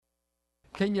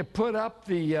Can you put up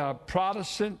the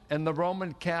Protestant and the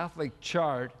Roman Catholic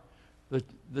chart, the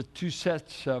two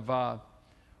sets of,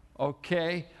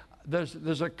 okay,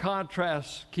 there's a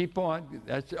contrast. Keep on.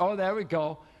 There we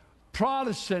go.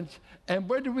 Protestants, and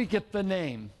where do we get the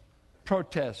name?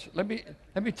 Protest. Let me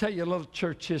tell you a little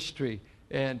church history,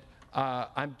 and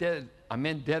I'm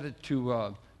indebted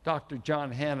to Dr.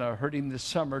 John Hanna. I heard him this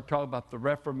summer talk about the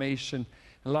Reformation.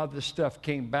 A lot of this stuff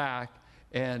came back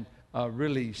and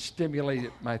really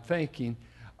stimulated my thinking.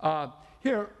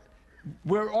 Here,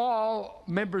 we're all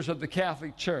members of the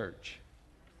Catholic Church,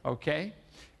 okay?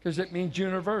 Because it means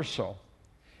universal.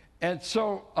 And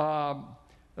so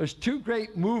there's two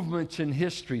great movements in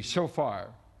history so far.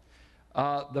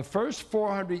 The first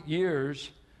 400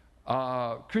 years,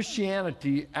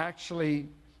 Christianity actually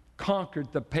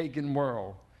conquered the pagan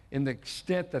world in the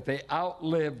extent that they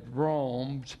outlived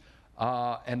Rome's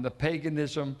and the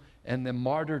paganism and the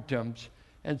martyrdoms.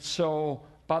 And so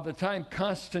by the time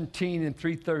Constantine in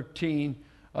 313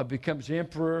 becomes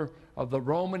emperor of the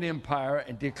Roman Empire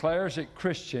and declares it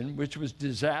Christian, which was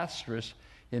disastrous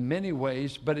in many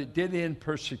ways, but it did end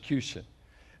persecution.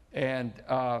 And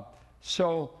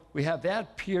so we have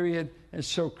that period, and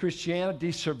so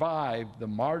Christianity survived the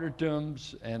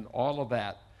martyrdoms and all of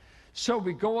that. So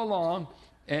we go along,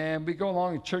 and we go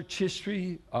along in church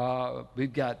history.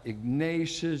 We've got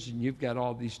Ignatius, and you've got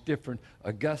all these different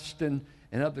Augustine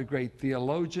and other great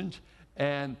theologians.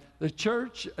 And the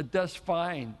church does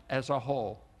fine as a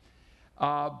whole.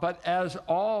 But as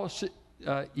all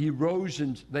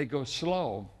erosions, they go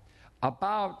slow.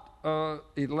 About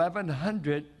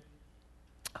 1100,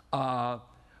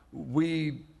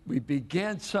 we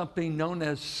began something known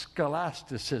as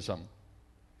scholasticism.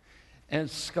 And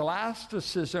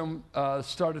scholasticism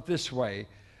started this way.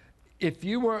 If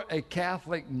you were a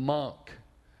Catholic monk,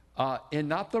 and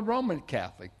not the Roman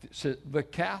Catholic, the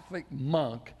Catholic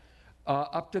monk,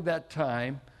 up to that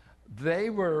time, they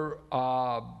were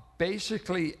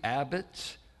basically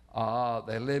abbots.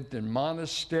 They lived in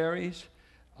monasteries.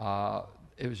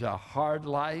 It was a hard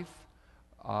life.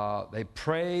 They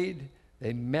prayed.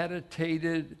 They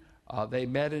meditated. They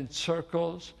met in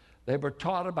circles. They were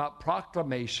taught about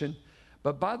proclamation.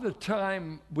 But by the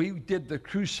time we did the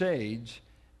Crusades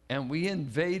and we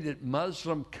invaded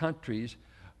Muslim countries,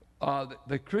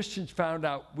 the Christians found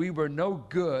out we were no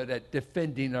good at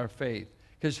defending our faith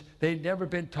because they'd never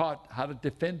been taught how to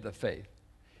defend the faith.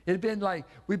 It had been like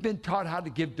we've been taught how to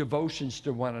give devotions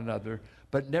to one another,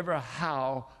 but never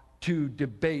how to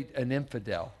debate an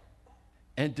infidel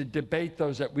and to debate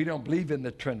those that we don't believe in the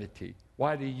Trinity.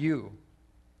 Why do you?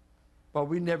 Well,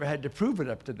 we never had to prove it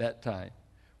up to that time.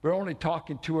 We're only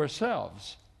talking to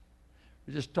ourselves.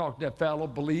 We're just talking to fellow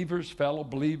believers, fellow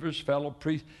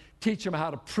priests. Teach them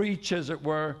how to preach, as it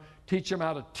were. Teach them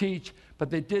how to teach. But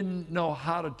they didn't know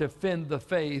how to defend the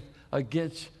faith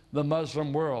against the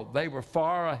Muslim world. They were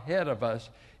far ahead of us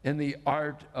in the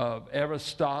art of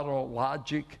Aristotle,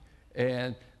 logic,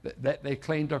 and they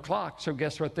claimed a clock. So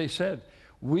guess what they said?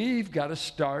 We've got to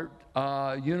start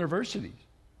universities.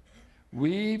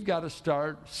 We've got to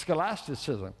start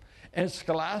scholasticism. And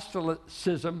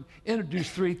scholasticism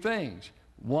introduced three things.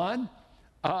 One,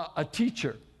 a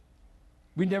teacher.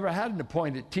 We never had an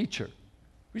appointed teacher.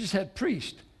 We just had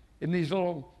priests in these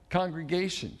little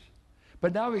congregations.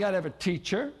 But now we got to have a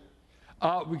teacher.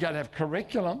 We got to have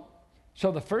curriculum.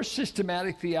 So the first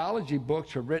systematic theology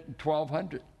books were written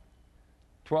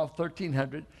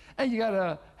 1300. And you got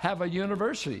to have a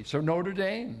university. So Notre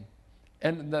Dame.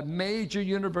 And the major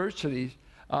universities,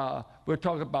 we're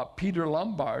talking about Peter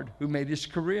Lombard, who made his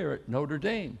career at Notre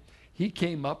Dame. He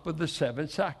came up with the 7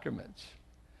 sacraments.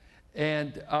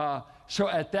 And so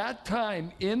at that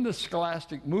time in the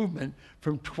scholastic movement,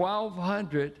 from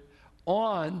 1200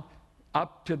 on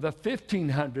up to the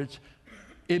 1500s,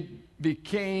 it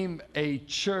became a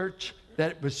church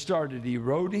that was started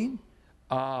eroding.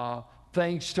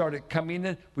 Things started coming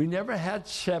in. We never had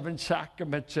 7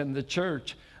 sacraments in the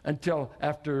church until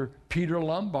after Peter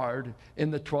Lombard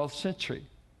in the 12th century.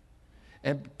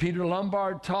 And Peter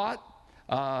Lombard taught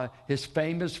his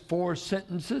famous 4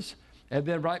 sentences. And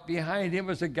then right behind him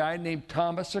was a guy named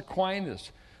Thomas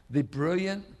Aquinas, the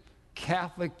brilliant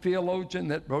Catholic theologian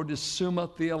that wrote his Summa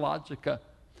Theologica.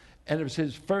 And it was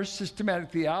his first systematic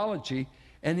theology,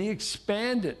 and he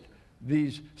expanded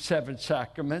these 7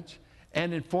 sacraments.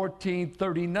 And in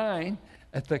 1439,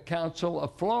 at the Council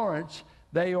of Florence,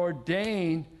 they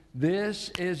ordained, this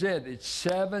is it. It's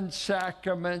 7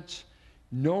 sacraments,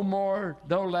 no more,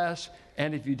 no less.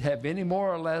 And if you'd have any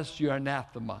more or less, you're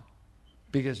anathema.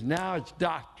 Because now it's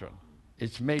doctrine.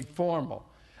 It's made formal.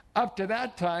 Up to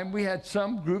that time, we had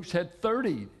some groups had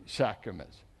 30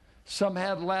 sacraments. Some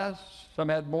had less, some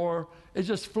had more. It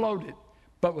just floated.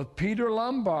 But with Peter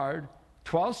Lombard,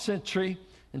 12th century,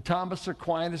 and Thomas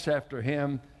Aquinas after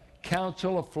him,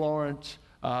 Council of Florence,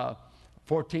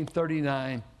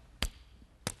 1439,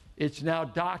 it's now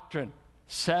doctrine,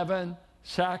 7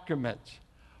 sacraments.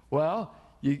 Well,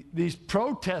 these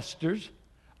protesters,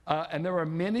 and there were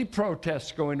many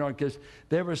protests going on because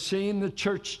they were seeing the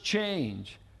church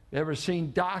change. They were seeing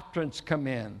doctrines come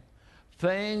in.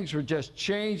 Things were just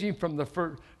changing from the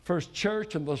first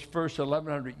church in those first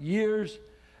 1,100 years.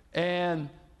 And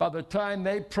by the time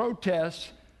they protest,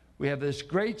 we have this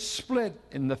great split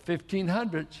in the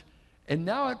 1500s. And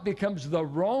now it becomes the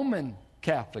Roman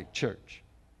Catholic Church.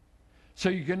 So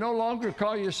you can no longer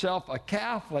call yourself a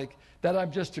Catholic, that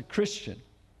I'm just a Christian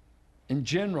in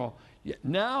general.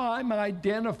 Now I'm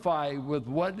identified with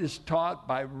what is taught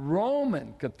by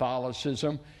Roman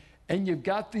Catholicism, and you've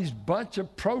got these bunch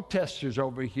of protesters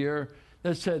over here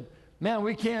that said, man,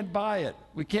 we can't buy it.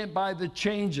 We can't buy the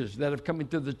changes that have come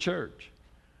into the church.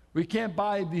 We can't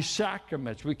buy these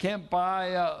sacraments. We can't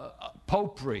buy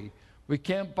popery. We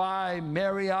can't buy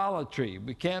Mariolatry.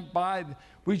 We can't buy,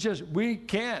 we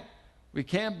can't. We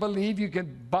can't believe you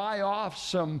can buy off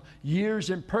some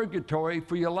years in purgatory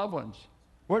for your loved ones.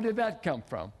 Where did that come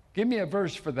from? Give me a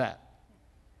verse for that.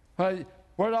 Where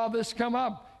did all this come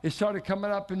up? It started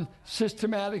coming up in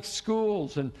systematic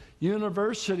schools and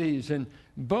universities, and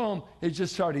boom, it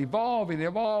just started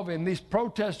evolving. These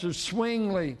protesters,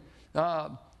 Zwingli,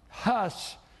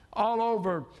 Huss, all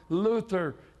over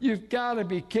Luther. You've got to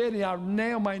be kidding. I'll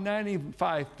nail my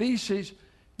 95 Theses,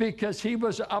 because he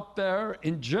was up there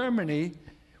in Germany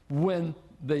when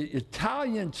the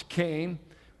Italians came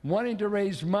wanting to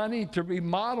raise money to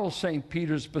remodel St.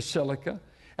 Peter's Basilica.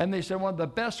 And they said one of the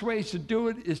best ways to do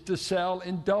it is to sell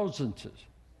indulgences.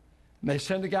 And they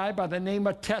sent a guy by the name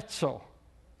of Tetzel.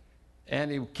 And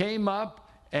he came up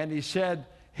and he said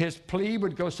his plea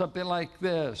would go something like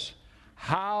this: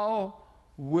 how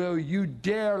will you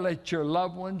dare let your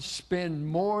loved ones spend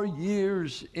more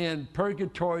years in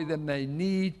purgatory than they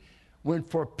need, when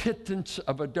for pittance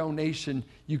of a donation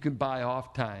you can buy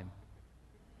off time?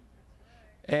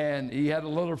 And he had a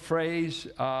little phrase,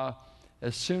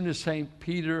 as soon as St.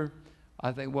 Peter,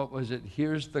 I think, what was it?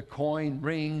 Here's the coin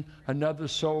ring, another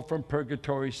soul from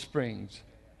purgatory springs.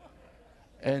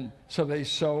 And so they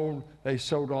sold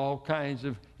all kinds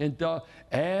of,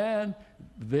 and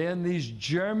then these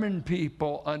German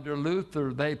people under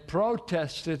Luther, they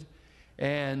protested,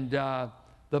 and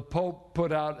the Pope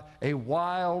put out, a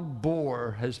wild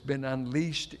boar has been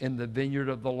unleashed in the vineyard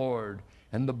of the Lord.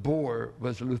 And the boar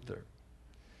was Luther,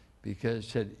 because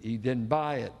said he didn't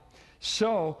buy it.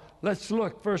 So let's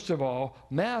look, first of all,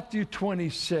 Matthew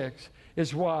 26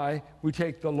 is why we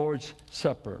take the Lord's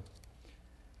Supper.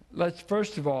 Let's,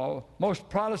 first of all, most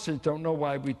Protestants don't know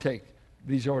why we take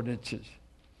these ordinances.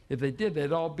 If they did,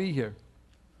 they'd all be here.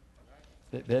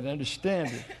 They'd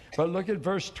understand it. But look at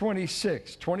verse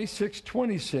 26.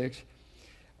 26.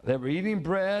 They were eating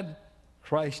bread.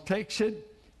 Christ takes it.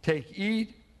 Take,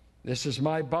 eat. This is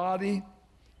my body.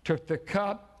 Took the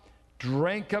cup.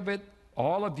 Drank of it,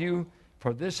 all of you.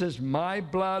 For this is my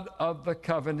blood of the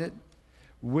covenant,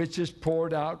 which is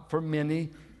poured out for many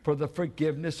for the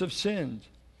forgiveness of sins.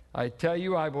 I tell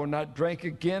you, I will not drink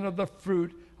again of the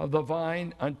fruit of the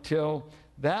vine until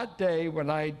that day when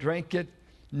I drink it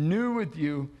new with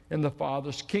you in the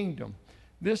Father's kingdom.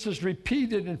 This is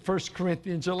repeated in 1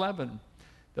 Corinthians 11.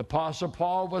 The Apostle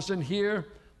Paul wasn't here.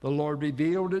 The Lord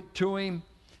revealed it to him.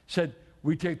 Said,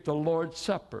 we take the Lord's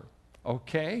Supper.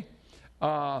 Okay?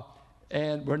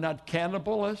 And we're not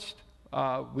cannibalists.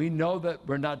 We know that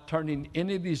we're not turning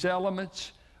any of these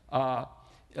elements,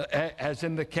 as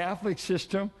in the Catholic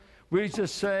system. We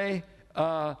just say,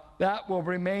 that will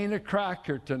remain a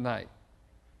cracker tonight.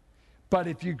 But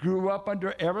if you grew up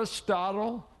under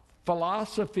Aristotle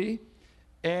philosophy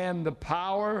and the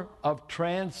power of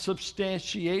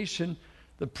transubstantiation,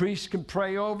 the priest can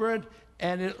pray over it,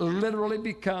 and it literally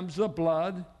becomes the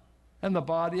blood and the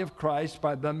body of Christ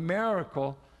by the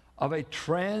miracle of a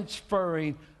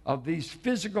transferring of these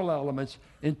physical elements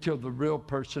into the real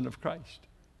person of Christ.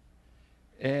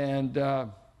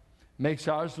 And makes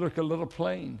ours look a little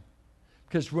plain,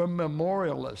 because we're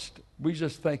memorialist. We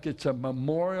just think it's a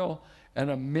memorial and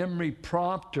a memory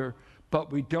prompter,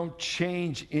 but we don't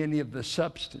change any of the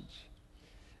substance.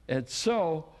 And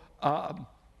so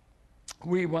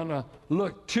we want to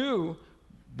look to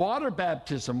water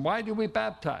baptism. Why do we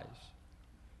baptize?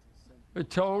 We're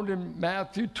told in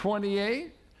Matthew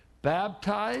 28,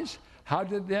 baptize. How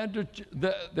did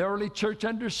the early church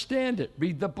understand it?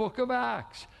 Read the book of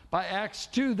Acts. By Acts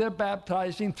 2, they're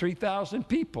baptizing 3,000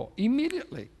 people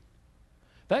immediately.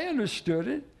 They understood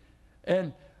it,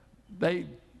 and they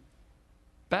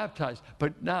baptized.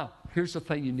 But now, here's the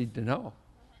thing you need to know.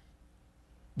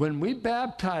 When we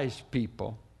baptize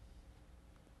people,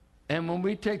 and when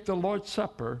we take the Lord's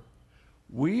Supper,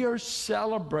 we are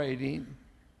celebrating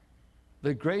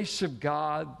the grace of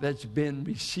God that's been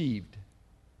received.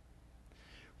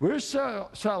 We're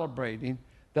celebrating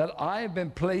that I have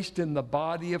been placed in the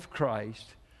body of Christ,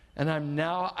 and I'm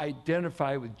now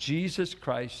identified with Jesus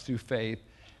Christ through faith,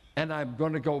 and I'm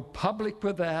going to go public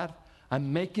with that.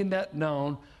 I'm making that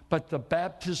known, but the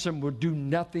baptism will do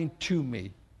nothing to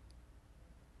me.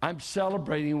 I'm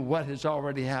celebrating what has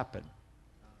already happened.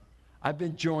 I've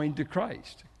been joined to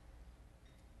Christ.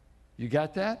 You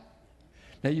got that?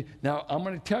 Now I'm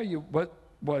going to tell you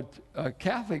what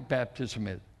Catholic baptism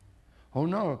is. Oh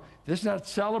no, this is not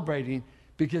celebrating,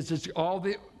 because it's all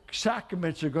the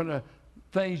sacraments are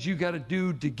things you got to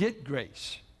do to get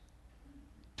grace.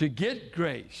 To get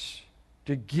grace,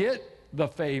 to get the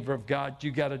favor of God, you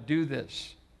got to do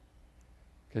this.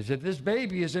 Because if this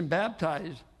baby isn't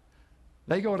baptized,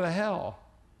 they go to hell.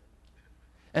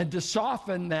 And to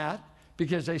soften that,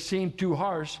 because they seem too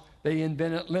harsh, they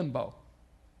invented limbo.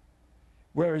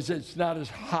 Whereas it's not as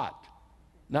hot,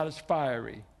 not as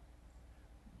fiery.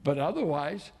 But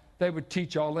otherwise, they would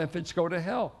teach all infants go to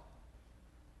hell.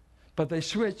 But they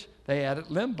switched, they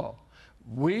added limbo.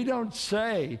 We don't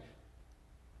say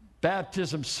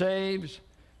baptism saves,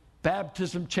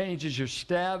 baptism changes your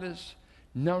status.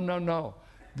 No, no, no.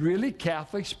 Really,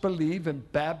 Catholics believe in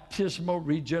baptismal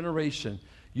regeneration.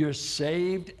 You're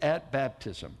saved at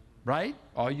baptism, right?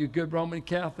 All you good Roman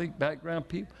Catholic background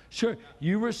people? Sure,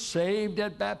 you were saved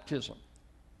at baptism.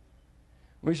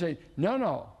 We say, no,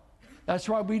 no. That's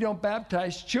why we don't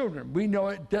baptize children. We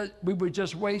know we would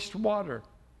just waste water.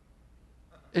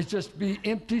 It's just be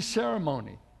empty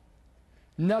ceremony.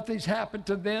 Nothing's happened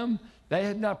to them. They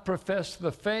had not professed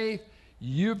the faith.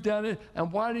 You've done it.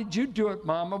 And why did you do it,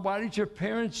 Mama? Why did your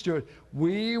parents do it?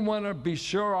 We want to be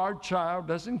sure our child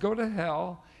doesn't go to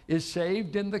hell, is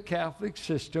saved in the Catholic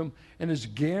system, and is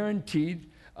guaranteed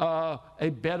a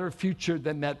better future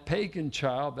than that pagan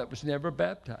child that was never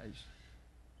baptized.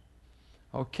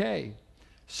 Okay.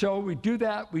 So we do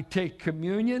that. We take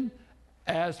communion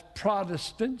as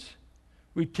Protestants.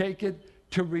 We take it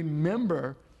to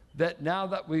remember that now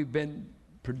that we've been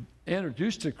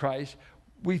introduced to Christ,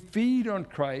 we feed on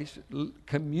Christ,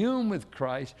 commune with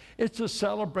Christ. It's a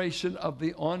celebration of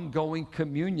the ongoing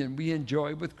communion we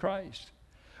enjoy with Christ.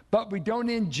 But we don't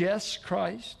ingest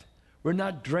Christ. We're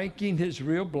not drinking his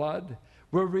real blood.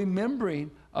 We're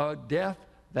remembering a death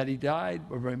that he died.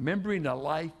 We're remembering a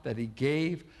life that he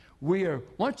gave.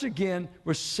 Once again,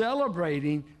 we're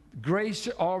celebrating grace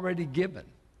already given.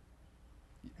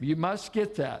 You must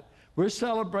get that. We're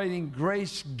celebrating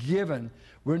grace given.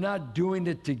 We're not doing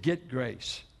it to get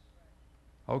grace.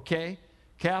 Okay?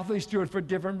 Catholics do it for a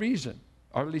different reason,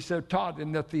 or at least they're taught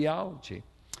in their theology.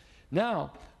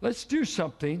 Now, let's do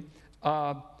something.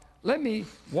 Let me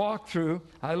walk through.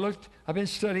 I've been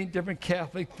studying different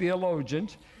Catholic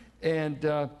theologians, and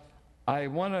I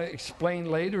want to explain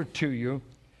later to you.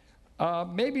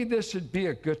 Maybe this would be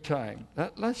a good time.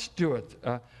 Let's do it.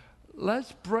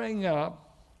 Let's bring up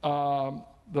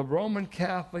the Roman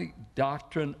Catholic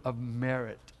doctrine of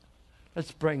merit.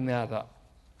 Let's bring that up.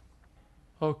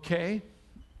 Okay?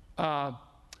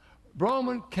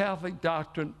 Roman Catholic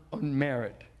doctrine on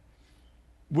merit.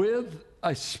 With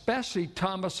especially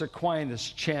Thomas Aquinas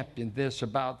championed this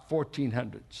about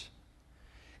 1400s.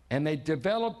 And they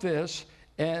developed this,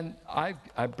 and I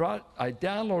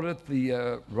downloaded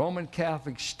the Roman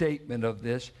Catholic statement of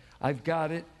this. I've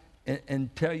got it,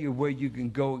 and tell you where you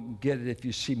can go and get it if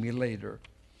you see me later.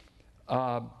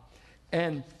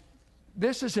 And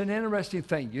this is an interesting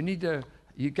thing.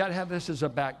 You got to have this as a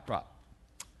backdrop.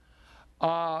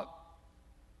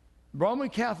 Roman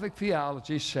Catholic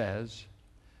theology says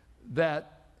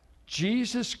that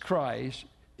Jesus Christ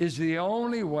is the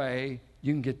only way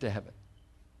you can get to heaven.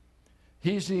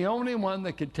 He's the only one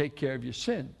that can take care of your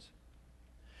sins.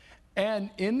 And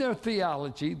in their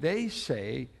theology, they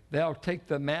say they'll take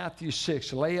the Matthew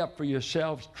 6, lay up for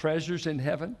yourselves treasures in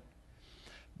heaven.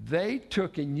 They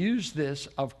took and used this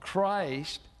of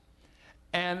Christ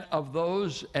and of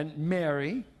those, and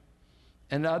Mary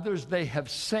and others they have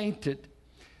sainted,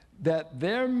 that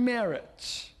their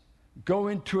merits go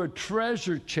into a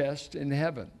treasure chest in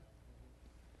heaven.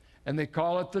 And they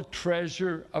call it the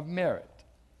treasure of merit.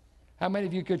 How many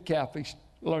of you good Catholics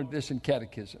learned this in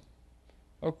catechism?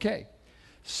 Okay.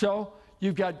 So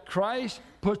you've got Christ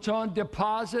puts on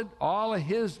deposit all of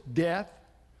his death.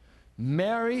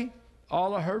 Mary,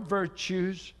 all of her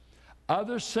virtues.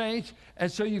 other saints.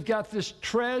 And so you've got this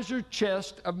treasure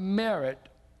chest of merit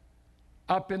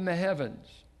up in the heavens.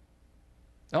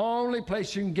 The only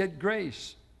place you can get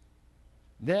grace.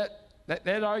 That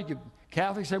argued.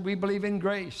 Catholics said, we believe in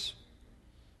grace.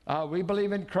 We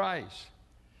believe in Christ.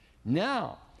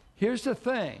 Now, here's the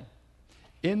thing.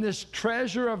 In this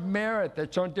treasure of merit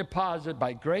that's on deposit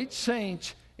by great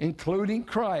saints, including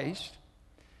Christ,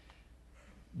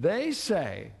 they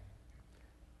say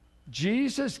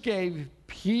Jesus gave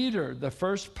Peter, the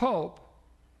first pope,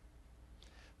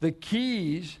 the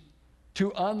keys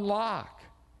to unlock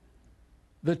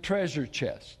the treasure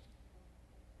chest.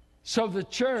 So the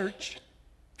church,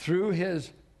 through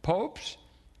his popes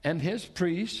and his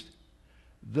priests,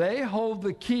 they hold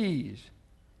the keys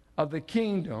of the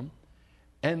kingdom,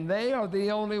 and they are the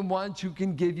only ones who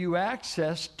can give you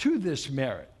access to this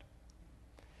merit.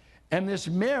 And this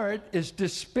merit is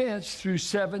dispensed through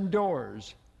 7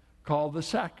 doors called the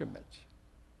Sacraments.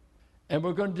 And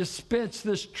we're going to dispense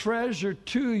this treasure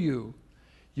to you.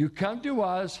 You come to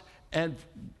us and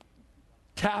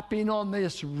tapping on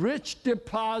this rich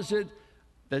deposit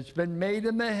that's been made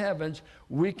in the heavens,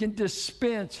 we can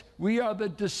dispense. We are the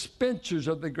dispensers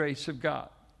of the grace of God.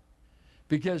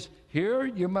 Because here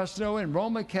you must know in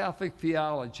Roman Catholic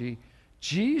theology,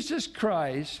 Jesus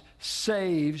Christ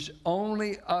saves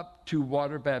only up to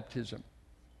water baptism.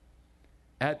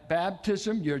 At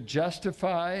baptism, you're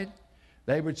justified.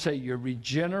 They would say you're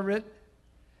regenerate,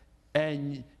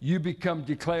 and you become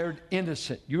declared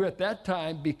innocent. You at that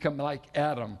time become like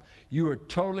Adam.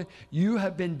 You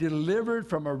have been delivered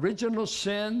from original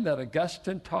sin that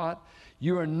Augustine taught.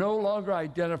 You are no longer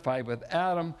identified with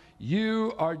Adam.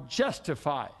 You are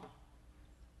justified.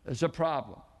 There's a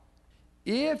problem.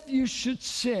 If you should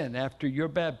sin after your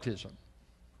baptism,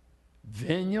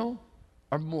 venial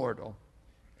or mortal,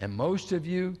 and most of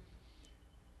you,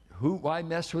 why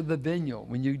mess with the venial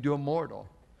when you do a mortal?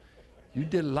 You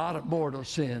did a lot of mortal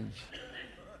sins.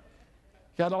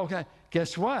 Got all kind.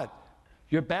 Guess what?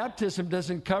 Your baptism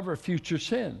doesn't cover future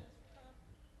sin,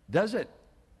 does it?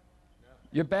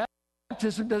 Your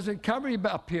baptism doesn't cover you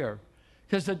up here,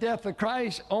 because the death of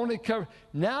Christ only covers.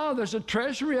 Now there's a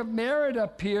treasury of merit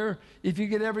up here if you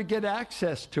could ever get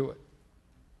access to it.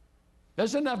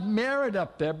 There's enough merit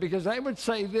up there, because I would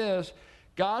say this: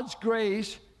 God's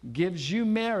grace gives you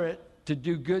merit to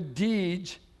do good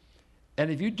deeds.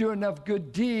 And if you do enough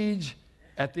good deeds,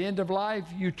 at the end of life,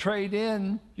 you trade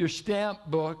in your stamp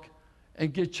book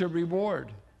and get your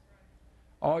reward.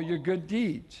 All your good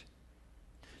deeds.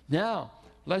 Now,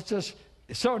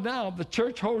 so now the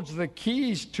church holds the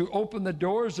keys to open the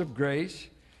doors of grace.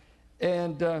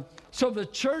 And so the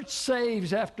church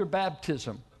saves after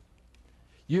baptism.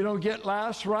 You don't get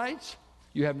last rites,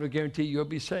 you have no guarantee you'll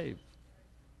be saved.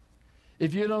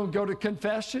 If you don't go to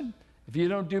confession, if you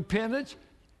don't do penance,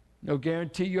 no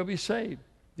guarantee you'll be saved.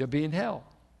 You'll be in hell.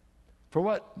 For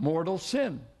what? Mortal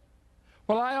sin.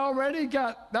 Well,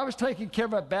 that was taken care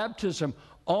of at baptism.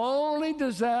 Only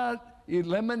does that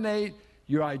eliminate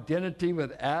your identity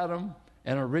with Adam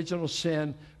and original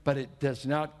sin, but it does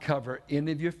not cover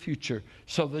any of your future.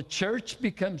 So the church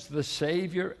becomes the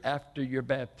Savior after your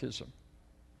baptism.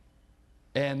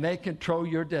 And they control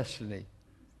your destiny.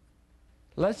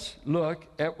 Let's look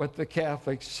at what the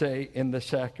Catholics say in the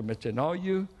sacraments. And all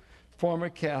you former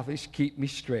Catholics, keep me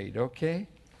straight, okay?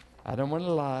 I don't want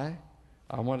to lie.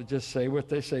 I want to just say what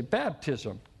they say.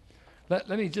 Baptism. Let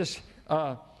me just,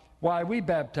 why we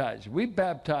baptize? We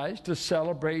baptize to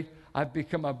celebrate I've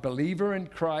become a believer in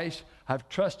Christ. I've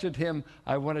trusted him.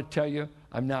 I want to tell you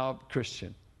I'm now a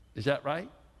Christian. Is that right?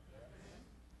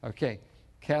 Okay.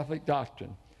 Catholic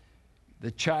doctrine.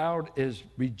 The child is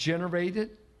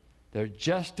regenerated. They're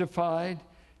justified.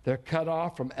 They're cut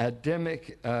off from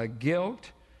Adamic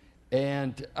guilt.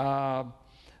 And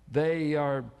they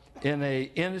are in an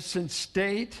innocent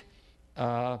state.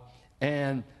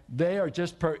 And they are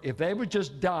just, if they would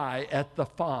just die at the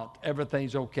font,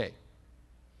 everything's okay.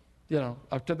 You know,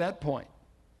 up to that point.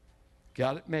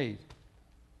 Got it made.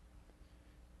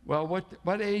 Well,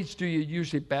 what age do you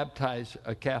usually baptize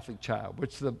a Catholic child?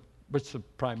 What's the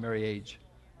primary age?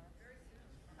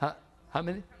 How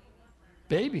many?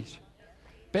 Babies.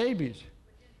 Babies.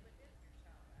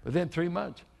 Within 3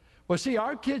 months. Well, see,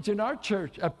 our kids in our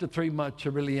church up to 3 months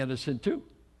are really innocent too.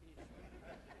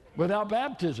 Without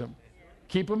baptism.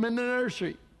 Keep them in the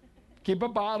nursery. Keep a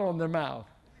bottle in their mouth.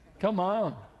 Come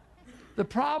on. The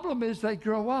problem is they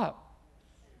grow up.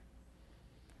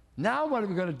 Now what are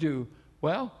we going to do?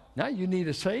 Well, now you need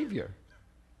a Savior.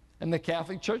 And the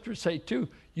Catholic Church would say too,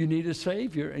 you need a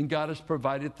Savior, and God has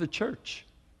provided the church.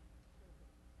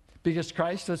 Because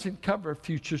Christ doesn't cover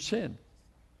future sin.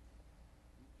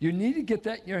 You need to get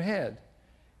that in your head.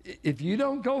 If you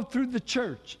don't go through the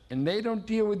church and they don't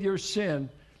deal with your sin,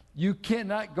 you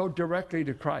cannot go directly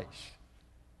to Christ.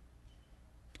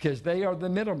 Because they are the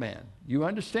middleman. You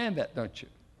understand that, don't you?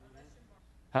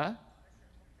 Huh?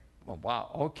 Well, wow,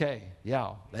 okay,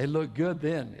 yeah. They look good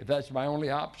then, if that's my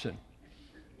only option.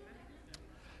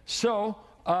 So,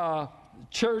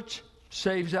 church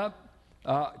saves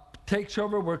up, takes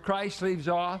over where Christ leaves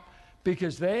off,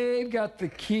 because they've got the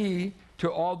key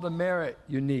to all the merit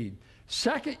you need.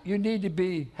 Second, you need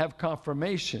to have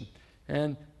confirmation.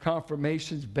 And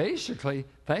confirmation's basically,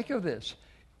 think of this.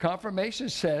 Confirmation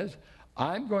says,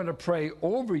 I'm going to pray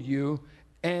over you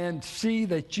and see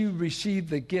that you receive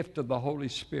the gift of the Holy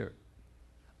Spirit.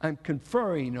 I'm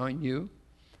conferring on you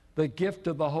the gift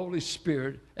of the Holy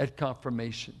Spirit at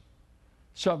confirmation.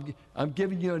 So I'm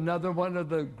giving you another one of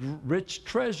the rich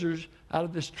treasures out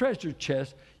of this treasure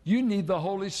chest. You need the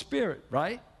Holy Spirit,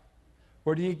 right?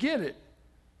 Where do you get it?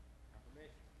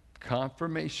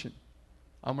 Confirmation.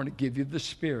 I'm going to give you the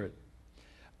Spirit.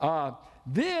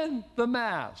 Then the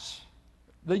Mass,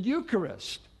 the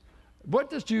Eucharist. What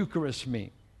does Eucharist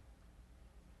mean?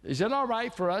 Is it all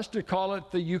right for us to call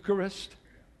it the Eucharist?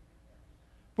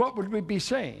 What would we be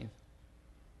saying?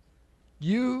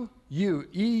 EU.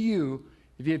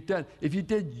 If you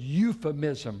did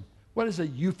euphemism, what is a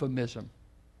euphemism?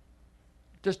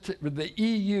 Just with the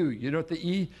EU, you know what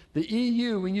the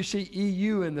EU, when you see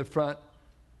EU in the front,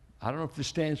 I don't know if this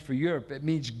stands for Europe, it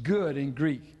means good in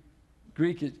Greek.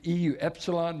 Greek is EU,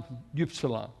 epsilon,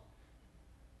 upsilon.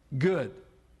 Good.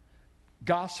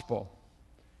 Gospel.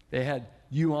 They had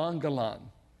euangelon,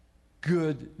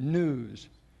 good news.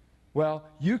 Well,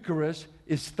 Eucharist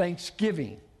is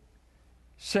thanksgiving,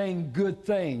 saying good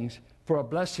things for a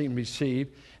blessing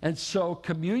received. And so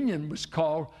communion was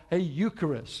called a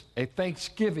Eucharist, a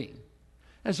thanksgiving.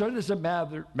 And so it doesn't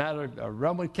matter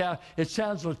Roman Catholic. It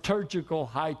sounds liturgical,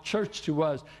 high church to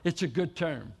us. It's a good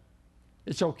term.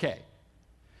 It's okay.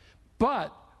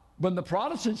 But when the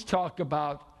Protestants talk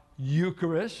about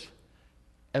Eucharist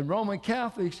and Roman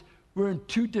Catholics, we're in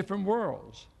two different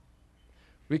worlds.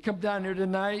 We come down here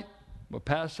tonight, we'll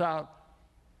pass out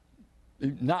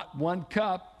not one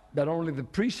cup, but only the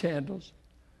priest handles.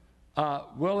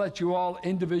 We'll let you all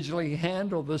individually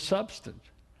handle the substance,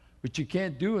 which you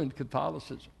can't do in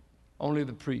Catholicism, only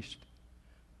the priest.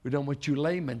 We don't want you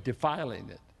laymen defiling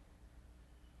it.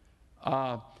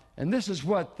 And this is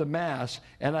what the Mass,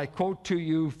 and I quote to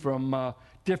you from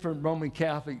different Roman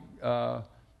Catholic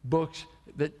books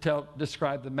that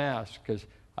describe the Mass, because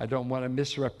I don't want to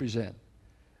misrepresent.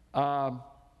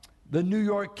 The New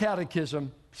York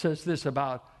Catechism says this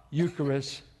about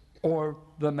Eucharist or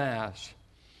the Mass.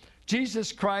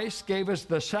 Jesus Christ gave us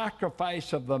the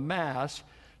sacrifice of the Mass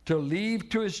to leave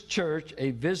to his church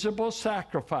a visible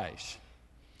sacrifice,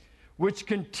 which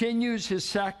continues his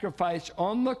sacrifice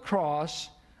on the cross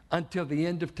until the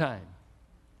end of time.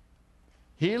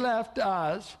 He left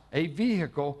us a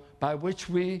vehicle by which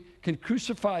we can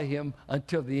crucify him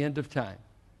until the end of time.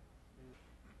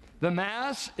 The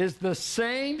Mass is the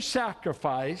same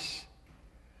sacrifice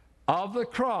of the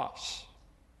cross.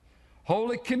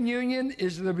 Holy Communion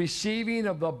is the receiving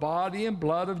of the body and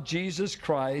blood of Jesus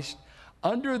Christ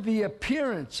under the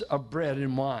appearance of bread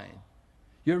and wine.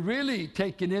 You're really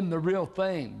taking in the real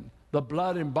thing, the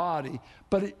blood and body,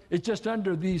 but it's just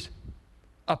under these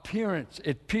appearance.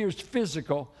 It appears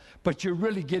physical, but you're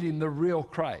really getting the real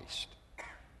Christ.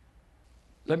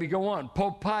 Let me go on.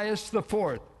 Pope Pius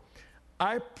IV.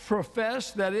 I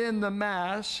profess that in the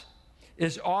Mass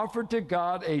is offered to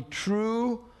God a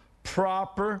true,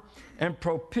 proper, and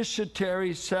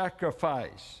propitiatory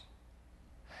sacrifice.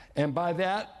 And by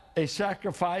that, a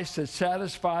sacrifice that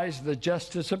satisfies the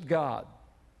justice of God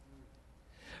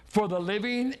for the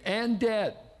living and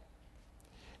dead.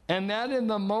 And that in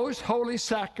the most holy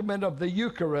sacrament of the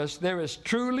Eucharist, there is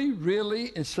truly,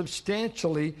 really, and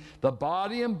substantially the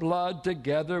body and blood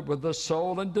together with the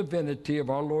soul and divinity of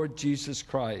our Lord Jesus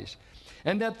Christ.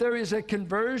 And that there is a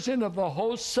conversion of the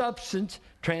whole substance,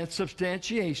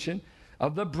 transubstantiation,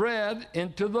 of the bread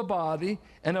into the body,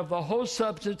 and of the whole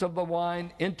substance of the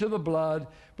wine into the blood,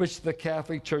 which the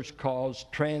Catholic Church calls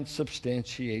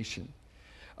transubstantiation.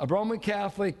 A Roman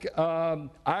Catholic,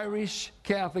 Irish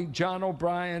Catholic John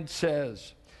O'Brien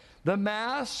says, the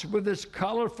Mass with its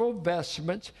colorful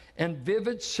vestments and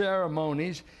vivid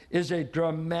ceremonies is a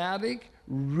dramatic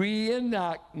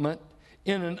reenactment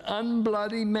in an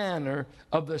unbloody manner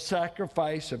of the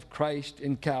sacrifice of Christ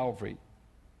in Calvary.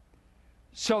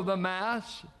 So the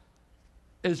Mass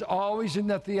is always in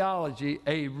the theology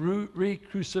a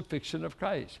re-crucifixion of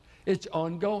Christ. It's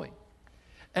ongoing.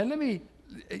 And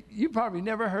you probably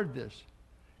never heard this.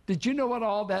 Did you know what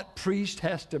all that priest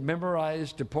has to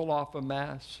memorize to pull off a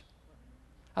Mass?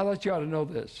 I thought you ought to know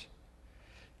this.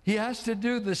 He has to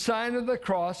do the sign of the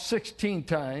cross 16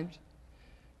 times,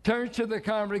 turn to the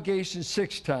congregation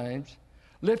 6 times,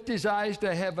 lift his eyes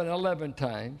to heaven 11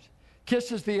 times,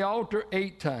 kisses the altar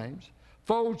 8 times,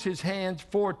 folds his hands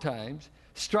 4 times,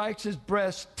 strikes his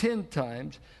breast 10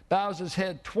 times, bows his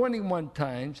head 21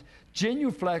 times,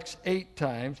 genuflects 8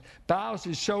 times, bows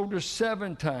his shoulders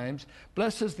 7 times,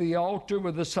 blesses the altar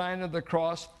with the sign of the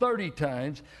cross 30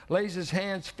 times, lays his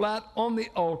hands flat on the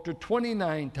altar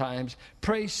 29 times,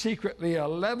 prays secretly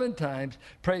 11 times,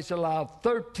 prays aloud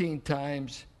 13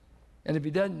 times, and if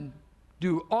he doesn't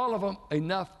do all of them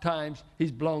enough times,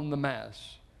 he's blown the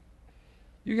Mass.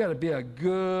 You got to be a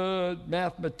good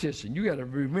mathematician. You got to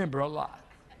remember a lot.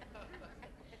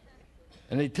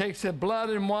 And he takes the blood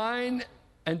and wine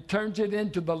and turns it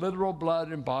into the literal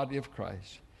blood and body of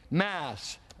Christ.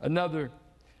 Mass, another.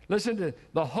 Listen to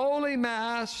the Holy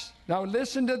Mass. Now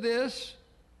listen to this.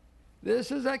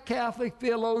 This is a Catholic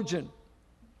theologian.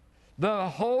 The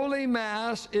Holy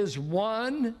Mass is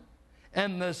one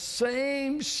and the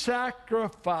same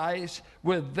sacrifice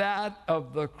with that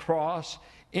of the cross,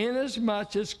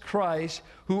 inasmuch as Christ,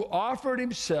 who offered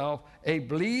himself a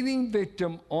bleeding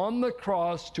victim on the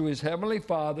cross to his heavenly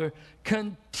Father,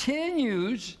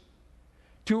 continues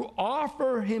to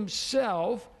offer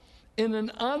himself in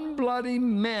an unbloody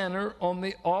manner on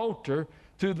the altar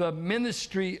through the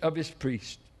ministry of his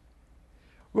priest.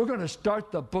 We're going to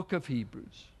start the book of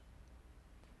Hebrews.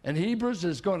 And Hebrews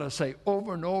is going to say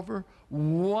over and over,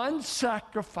 one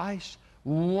sacrifice,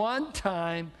 one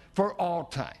time for all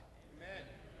time.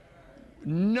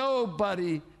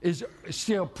 Nobody is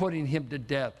still putting him to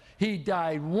death. He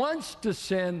died once to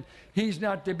sin. He's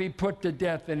not to be put to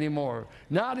death anymore.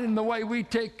 Not in the way we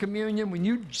take communion. When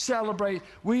you celebrate,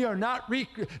 we are not...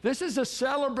 This is a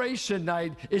celebration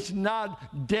night. It's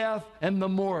not death and the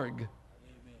morgue.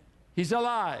 He's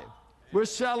alive. We're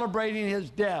celebrating his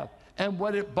death. And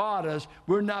what it bought us,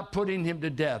 we're not putting him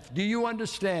to death. Do you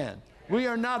understand? We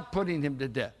are not putting him to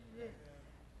death.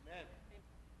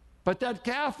 But that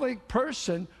Catholic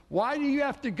person, why do you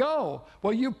have to go?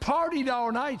 Well, you partied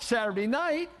all night Saturday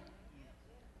night,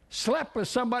 slept with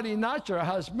somebody not your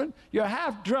husband, you're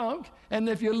half drunk, and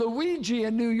if you're Luigi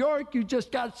in New York, you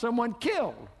just got someone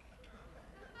killed.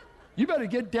 You better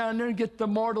get down there and get the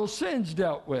mortal sins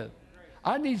dealt with.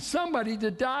 I need somebody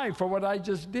to die for what I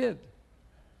just did.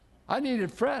 I need it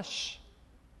fresh,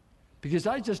 because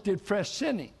I just did fresh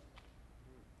sinning.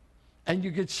 And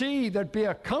you could see there'd be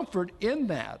a comfort in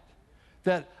that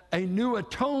a new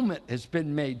atonement has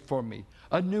been made for me,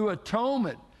 a new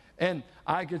atonement. And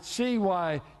I could see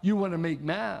why you want to make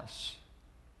Mass,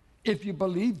 if you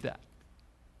believe that.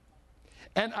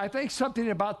 And I think something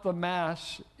about the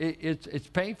Mass, it's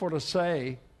painful to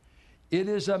say, it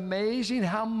is amazing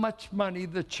how much money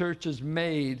the church has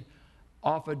made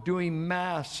off of doing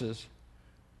Masses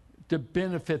to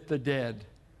benefit the dead.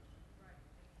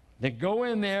 They go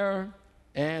in there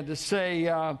and to say,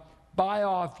 buy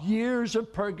off years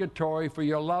of purgatory for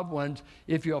your loved ones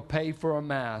if you'll pay for a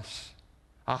Mass.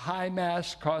 A high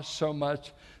Mass costs so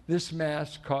much. This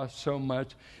Mass costs so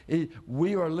much.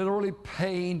 We are literally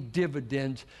paying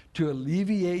dividends to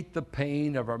alleviate the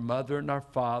pain of our mother and our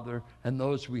father and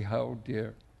those we hold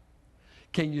dear.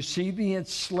 Can you see the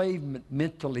enslavement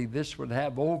mentally this would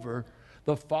have over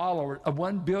the followers,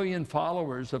 1 billion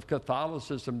followers of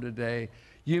Catholicism today?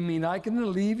 You mean I can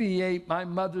alleviate my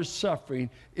mother's suffering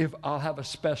if I'll have a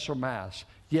special Mass?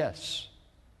 Yes.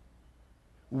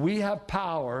 We have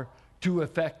power to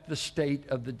affect the state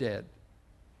of the dead.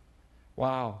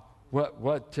 Wow,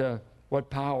 what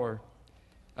power.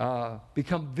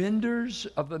 Become vendors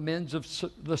of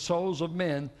the souls of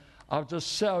men. I'll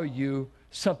just sell you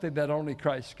something that only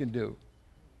Christ can do.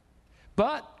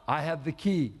 But I have the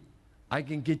key. I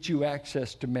can get you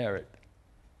access to merit.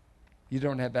 You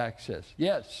don't have access.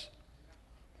 Yes.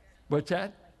 What's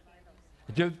that?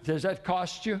 Does that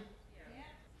cost you?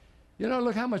 You know,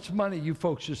 look how much money you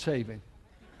folks are saving.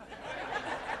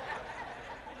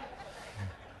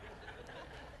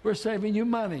 We're saving you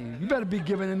money. You better be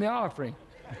giving in the offering.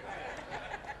 Add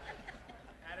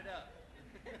it up.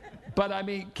 But I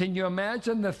mean, can you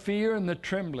imagine the fear and the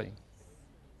trembling?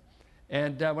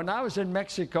 And when I was in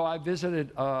Mexico, I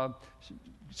visited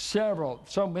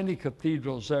so many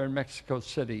cathedrals there in Mexico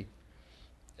City.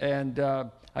 And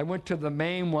I went to the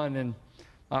main one, and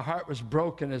my heart was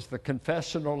broken as the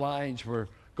confessional lines were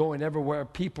going everywhere.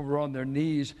 People were on their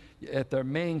knees at their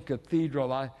main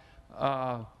cathedral.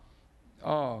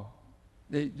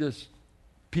 They just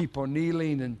people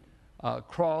kneeling and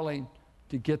crawling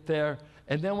to get there.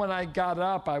 And then when I got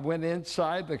up, I went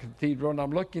inside the cathedral, and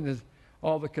I'm looking at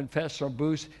all the confessional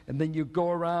booths. And then you go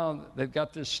around, they've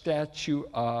got this statue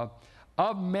of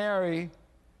Mary,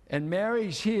 and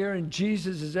Mary's here, and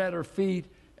Jesus is at her feet,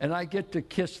 and I get to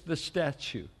kiss the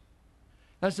statue.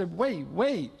 I said,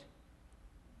 wait.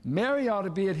 Mary ought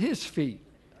to be at his feet.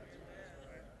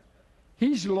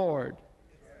 He's Lord.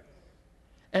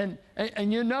 And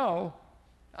you know,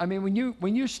 I mean,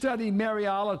 when you study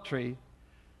Mariolatry,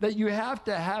 that you have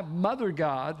to have Mother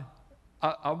God,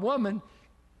 a woman,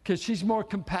 because she's more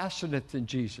compassionate than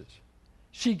Jesus.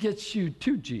 She gets you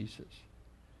to Jesus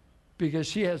because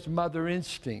she has mother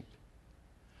instinct.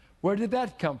 Where did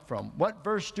that come from? What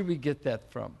verse do we get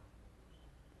that from?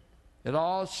 It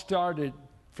all started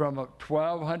from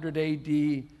 1200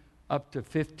 AD up to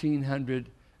 1500,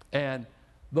 and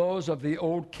those of the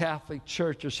old Catholic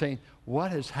Church are saying,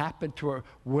 what has happened to her?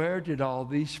 Where did all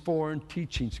these foreign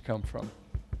teachings come from?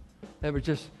 They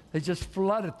just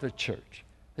flooded the church.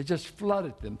 They just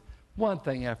flooded them, one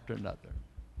thing after another.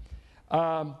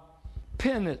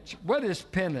 Penance. What is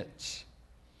penance?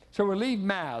 So we leave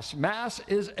Mass. Mass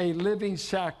is a living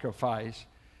sacrifice,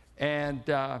 and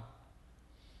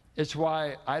it's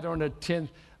why I don't attend.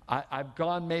 I've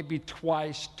gone maybe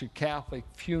twice to Catholic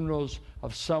funerals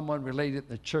of someone related to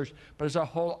the church, but as a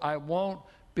whole, I won't,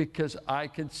 because I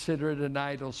consider it an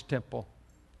idol's temple.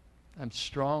 I'm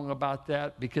strong about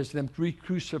that, because them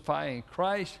re-crucifying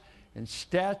Christ and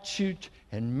statutes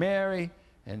and Mary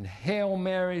and Hail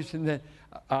Marys, and then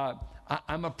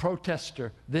I'm a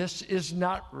protester. This is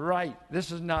not right.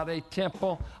 This is not a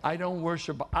temple. I don't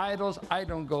worship idols. I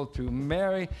don't go through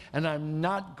Mary, and I'm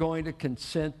not going to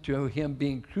consent to him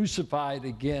being crucified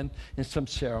again in some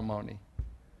ceremony.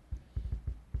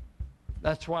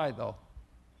 That's why, though,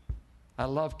 I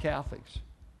love Catholics.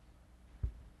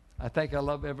 I think I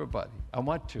love everybody. I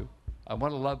want to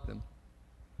love them.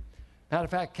 Matter of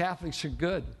fact, Catholics are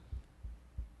good,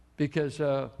 because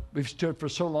we've stood for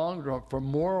so long for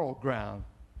moral ground.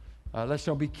 Let's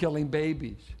don't be killing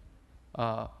babies.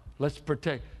 Let's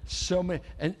protect so many.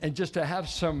 And just to have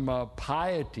some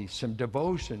piety, some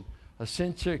devotion, a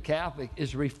sincere Catholic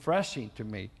is refreshing to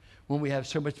me when we have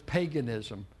so much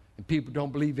paganism and people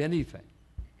don't believe anything.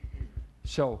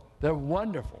 So they're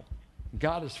wonderful.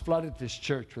 God has flooded this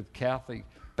church with Catholic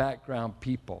background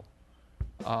people.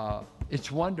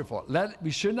 It's wonderful.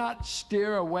 We should not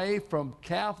steer away from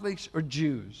Catholics or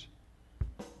Jews.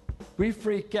 We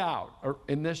freak out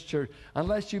in this church.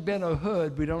 Unless you've been a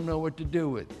hood, we don't know what to do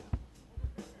with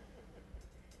you.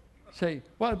 Say,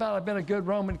 what about I've been a good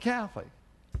Roman Catholic?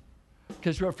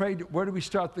 Because we're afraid, where do we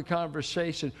start the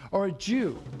conversation? Or a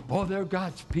Jew. Oh, they're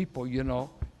God's people, you know.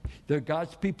 They're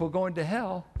God's people going to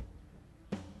hell.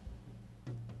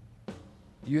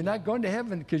 You're not going to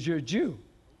heaven because you're a Jew.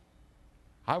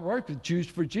 I work with Jews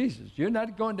for Jesus. You're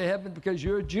not going to heaven because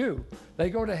you're a Jew. They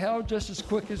go to hell just as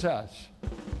quick as us.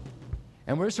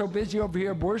 And we're so busy over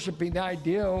here worshiping the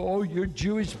idea, oh, you're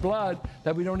Jewish blood,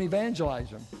 that we don't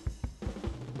evangelize them.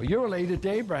 Well, you're related to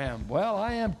Abraham. Well,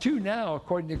 I am too now,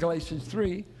 according to Galatians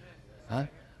 3.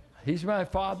 He's my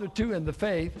father too in the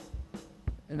faith.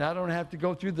 And I don't have to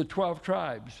go through the 12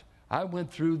 tribes. I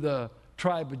went through the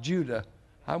tribe of Judah.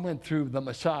 I went through the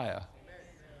Messiah.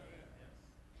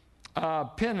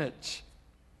 Penance.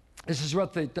 This is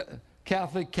what the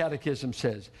Catholic Catechism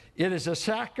says. It is a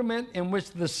sacrament in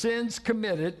which the sins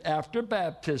committed after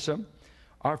baptism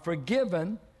are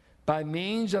forgiven by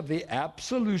means of the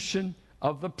absolution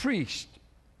of the priest.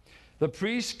 The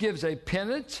priest gives a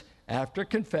penance after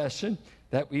confession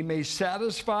that we may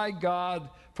satisfy God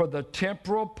for the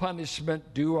temporal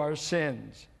punishment due our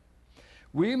sins.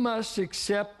 We must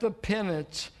accept the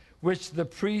penance which the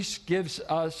priest gives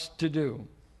us to do.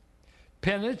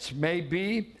 Penance may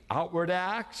be outward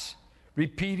acts,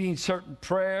 repeating certain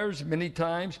prayers many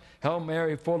times. Hail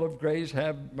Mary, full of grace,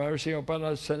 have mercy upon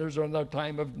us sinners in our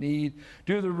time of need.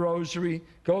 Do the rosary,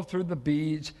 go through the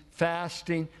beads,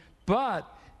 fasting.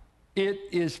 But it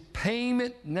is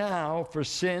payment now for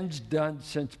sins done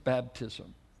since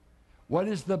baptism. What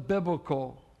is the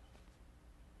biblical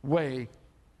way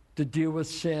to deal with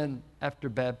sin after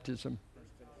baptism?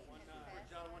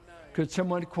 Could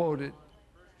someone quote it?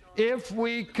 If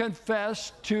we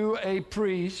confess to a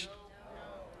priest.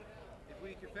 If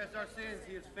we confess our sins,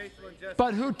 he is faithful and just.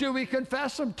 But who do we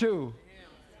confess them to?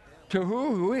 To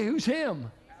who? Who's him?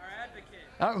 Our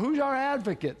advocate. Who's our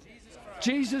advocate?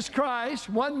 Jesus Christ,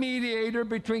 one mediator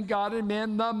between God and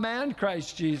men, the man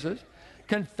Christ Jesus.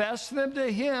 Confess them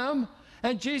to him.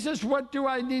 And Jesus, what do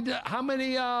I need to, how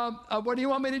many, what do you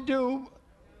want me to do?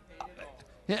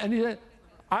 And he said,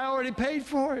 I already paid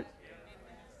for it.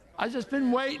 I've just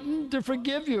been waiting to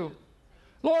forgive you.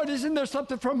 Lord, isn't there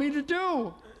something for me to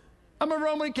do? I'm a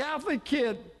Roman Catholic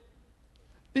kid.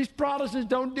 These Protestants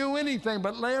don't do anything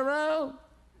but lay around.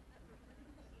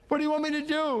 What do you want me to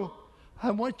do?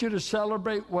 I want you to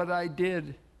celebrate what I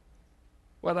did.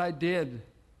 What I did.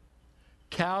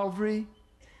 Calvary,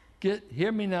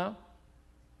 hear me now.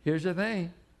 Here's the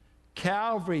thing.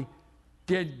 Calvary,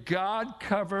 did God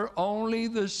cover only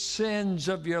the sins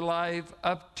of your life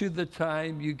up to the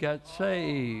time you got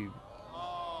saved?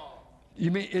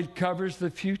 You mean it covers the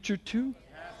future too?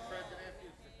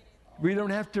 We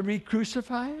don't have to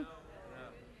re-crucify him?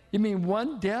 You mean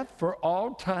one death for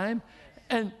all time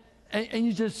and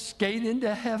you just skate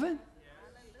into heaven?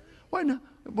 Well, no,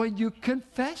 well, you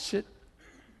confess it,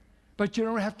 but you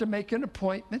don't have to make an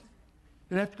appointment.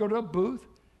 You don't have to go to a booth.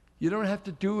 You don't have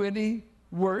to do any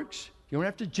works. You don't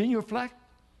have to genuflect.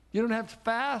 You don't have to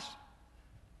fast.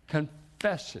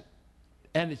 Confess it.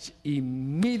 And it's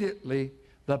immediately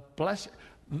the blessing.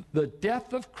 The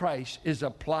death of Christ is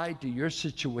applied to your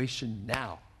situation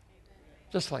now.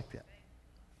 Just like that.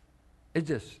 It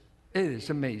is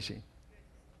amazing.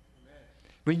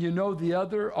 When you know the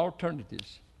other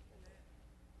alternatives.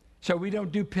 So we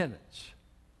don't do penance.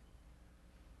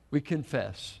 We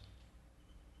confess.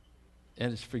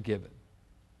 And it's forgiven.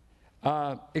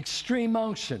 Extreme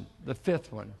unction, the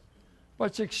fifth one.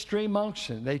 What's extreme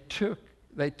unction? They took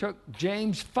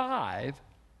James 5,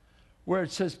 where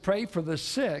it says pray for the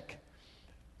sick,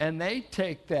 and they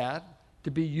take that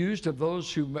to be used of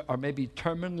those who are maybe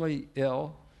terminally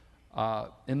ill,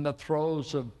 in the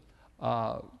throes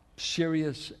of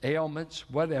serious ailments,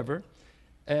 whatever.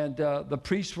 And the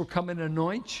priest will come and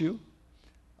anoint you,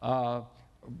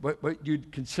 what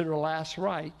you'd consider last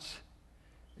rites.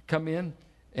 Come in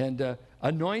and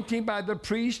anointing by the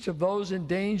priest of those in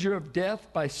danger of death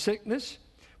by sickness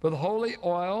with holy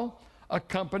oil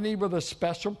accompanied with a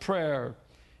special prayer.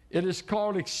 It is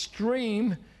called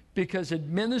extreme because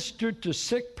administered to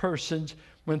sick persons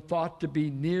when thought to be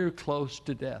near close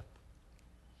to death.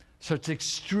 So it's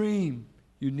extreme.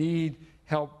 You need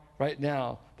help right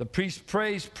now. The priest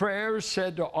prays prayers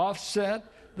said to offset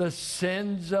the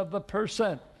sins of the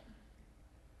person.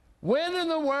 When in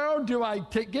the world do I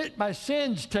get my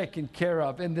sins taken care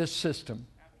of in this system?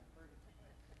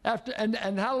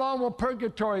 And how long will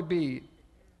purgatory be?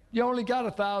 You only got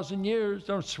 1,000 years.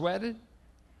 Don't sweat it.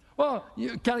 Well,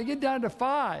 can I get down to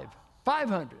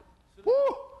 500? Woo!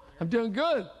 I'm doing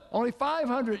good. Only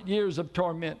 500 years of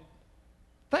torment.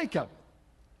 Think of it.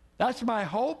 That's my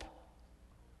hope.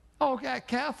 Oh,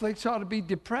 Catholics ought to be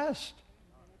depressed.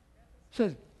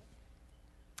 Says,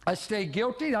 I stay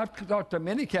guilty. I've talked to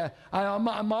many Catholics.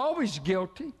 I'm always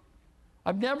guilty.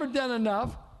 I've never done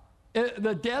enough.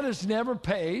 The debt is never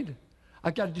paid.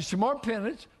 I've got to do some more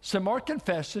penance, some more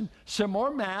confession, some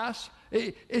more mass.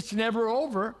 It's never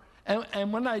over.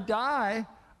 And when I die,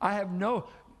 I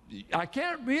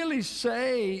can't really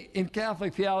say in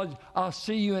Catholic theology, I'll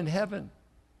see you in heaven.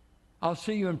 I'll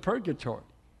see you in purgatory.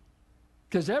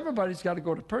 Because everybody's got to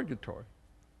go to purgatory.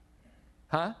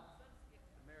 Huh?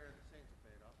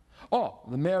 Oh,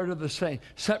 the merit of the saint.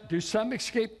 Do some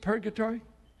escape purgatory?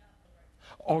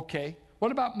 Okay.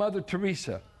 What about Mother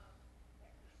Teresa?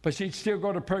 But she'd still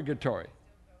go to purgatory.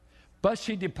 But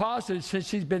she deposited since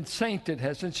she's been sainted,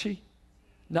 hasn't she?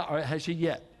 No, or has she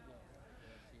yet?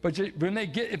 But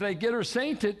if they get her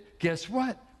sainted, guess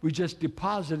what? We just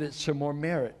deposited some more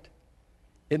merit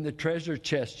in the treasure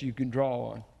chest you can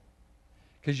draw on.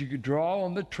 Because you can draw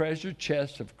on the treasure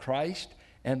chest of Christ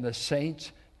and the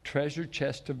saints' treasure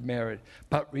chest of merit.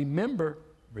 But remember,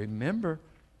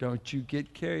 don't you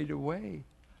get carried away.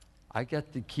 I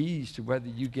got the keys to whether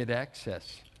you get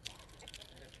access.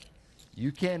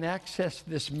 You can't access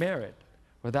this merit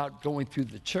without going through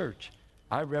the church.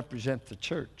 I represent the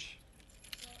church.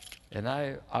 And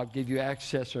I'll give you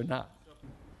access or not.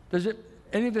 Does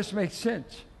any of this make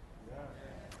sense?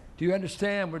 Do you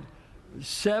understand what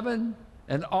 7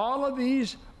 and all of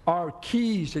these are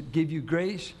keys that give you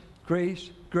grace, grace,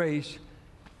 grace.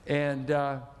 And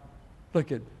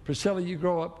look at Priscilla, you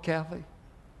grow up Catholic?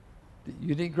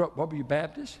 You didn't grow up, what were you,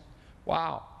 Baptist?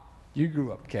 Wow, you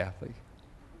grew up Catholic.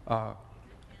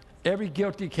 Every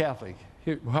guilty Catholic,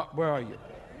 here, where are you?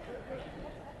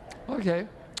 Okay,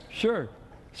 sure.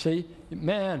 See,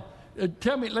 man,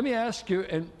 tell me, let me ask you,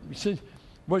 and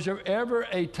was there ever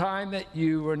a time that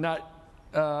you were not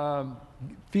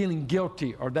feeling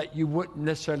guilty or that you wouldn't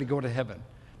necessarily go to heaven?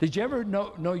 Did you ever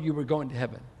know you were going to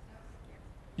heaven?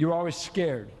 You were always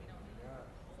scared.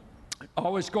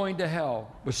 Always going to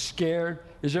hell, was scared.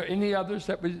 Is there any others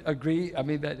that would agree? I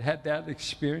mean, that had that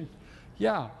experience?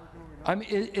 Yeah. I mean,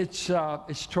 it's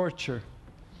torture.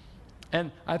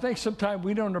 And I think sometimes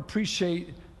we don't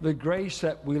appreciate the grace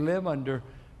that we live under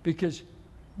because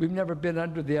we've never been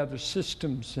under the other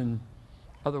systems and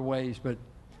other ways. But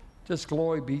just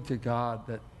glory be to God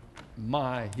that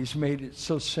He's made it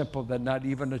so simple that not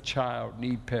even a child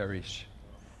need perish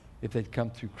if they'd come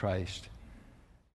through Christ.